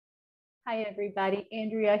Hi, everybody.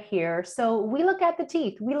 Andrea here. So we look at the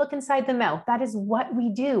teeth, we look inside the mouth. That is what we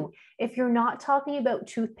do. If you're not talking about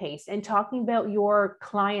toothpaste and talking about your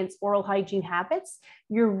clients' oral hygiene habits,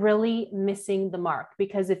 you're really missing the mark,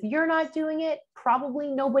 because if you're not doing it,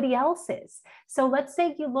 probably nobody else is. So let's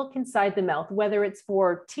say you look inside the mouth, whether it's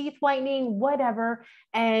for teeth whitening, whatever,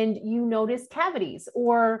 and you notice cavities,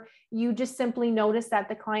 or you just simply notice that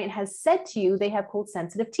the client has said to you they have cold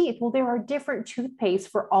sensitive teeth. Well, there are different toothpaste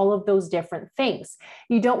for all of those different things.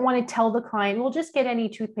 You don't want to tell the client, well, just get any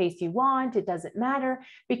toothpaste you want. It doesn't matter,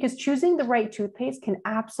 because choosing the right toothpaste can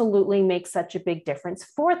absolutely make such a big difference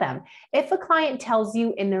for them. If a client tells you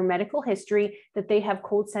in their medical history that they have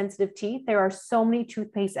cold sensitive teeth, there are so many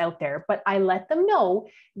toothpastes out there, but I let them know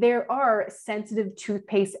there are sensitive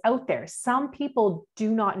toothpaste out there. Some people do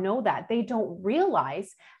not know that. They don't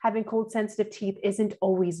realize having cold sensitive teeth isn't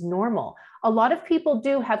always normal. A lot of people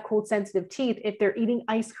do have cold sensitive teeth if they're eating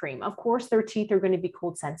ice cream. Of course, their teeth are going to be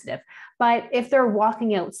cold sensitive. But if they're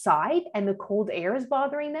walking outside and the cold air is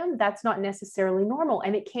bothering them, that's not necessarily normal,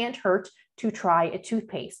 and it can't hurt to try a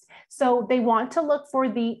toothpaste. So they want to look for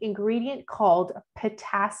the ingredient called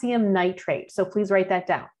potassium nitrate. So please write that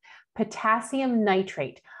down. Potassium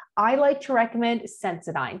nitrate. I like to recommend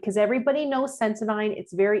Sensodyne because everybody knows Sensodyne.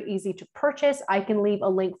 It's very easy to purchase. I can leave a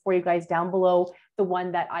link for you guys down below, the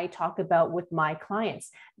one that I talk about with my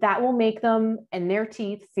clients. That will make them and their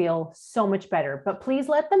teeth feel so much better. But please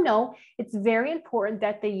let them know it's very important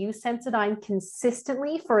that they use Sensodyne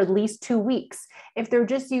consistently for at least 2 weeks. If they're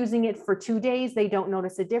just using it for 2 days, they don't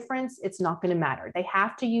notice a difference, it's not going to matter. They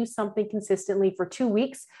have to use something consistently for 2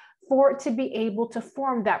 weeks for it to be able to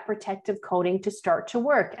form that protective coating to start to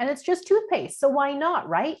work. And it's just toothpaste, so why not,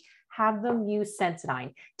 right? Have them use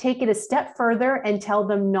Sensodyne. Take it a step further and tell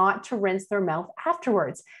them not to rinse their mouth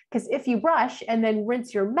afterwards. Because if you brush and then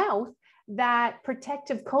rinse your mouth, that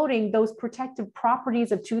protective coating, those protective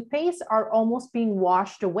properties of toothpaste are almost being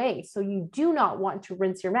washed away. So you do not want to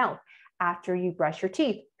rinse your mouth after you brush your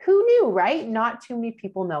teeth. Who knew, right? Not too many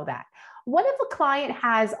people know that. What if a client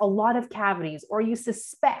has a lot of cavities, or you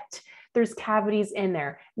suspect there's cavities in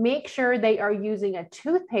there? Make sure they are using a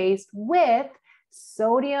toothpaste with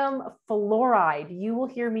sodium fluoride. You will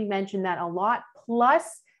hear me mention that a lot,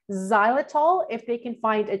 plus xylitol if they can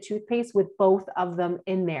find a toothpaste with both of them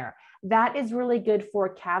in there. That is really good for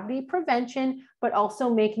cavity prevention, but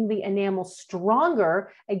also making the enamel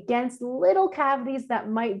stronger against little cavities that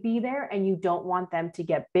might be there, and you don't want them to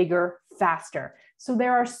get bigger faster. So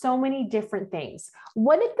there are so many different things.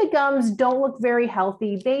 What if the gums don't look very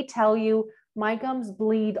healthy? They tell you, my gums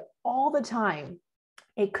bleed all the time.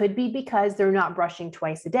 It could be because they're not brushing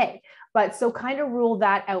twice a day. But so kind of rule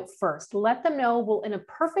that out first. Let them know, well, in a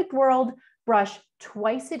perfect world, brush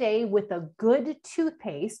twice a day with a good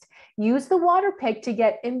toothpaste. Use the water pick to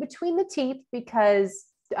get in between the teeth, because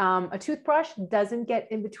a toothbrush doesn't get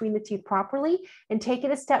in between the teeth properly. And take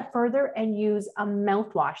it a step further and use a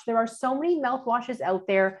mouthwash. There are so many mouthwashes out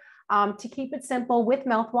there. To keep it simple with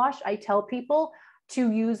mouthwash, I tell people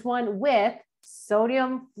to use one with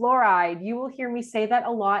sodium fluoride. You will hear me say that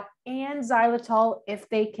a lot, and xylitol if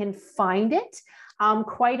they can find it.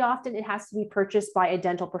 Quite often it has to be purchased by a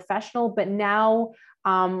dental professional, but now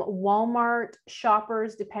Walmart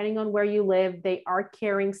shoppers, depending on where you live, they are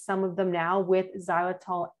carrying some of them now with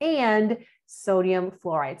xylitol and sodium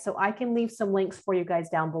fluoride. So I can leave some links for you guys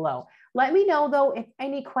down below. Let me know though if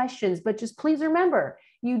any questions, but just please remember,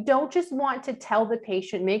 you don't just want to tell the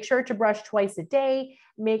patient, make sure to brush twice a day,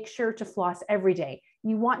 make sure to floss every day.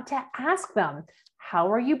 You want to ask them,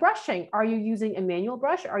 how are you brushing? Are you using a manual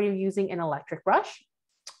brush? Are you using an electric brush?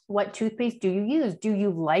 What toothpaste do you use? Do you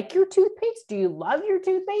like your toothpaste? Do you love your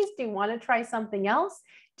toothpaste? Do you want to try something else?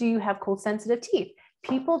 Do you have cold sensitive teeth?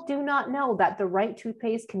 People do not know that the right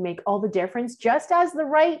toothpaste can make all the difference, just as the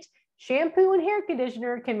right shampoo and hair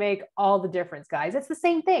conditioner can make all the difference, guys. It's the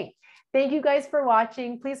same thing. Thank you guys for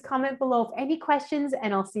watching. Please comment below if any questions,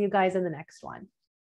 and I'll see you guys in the next one.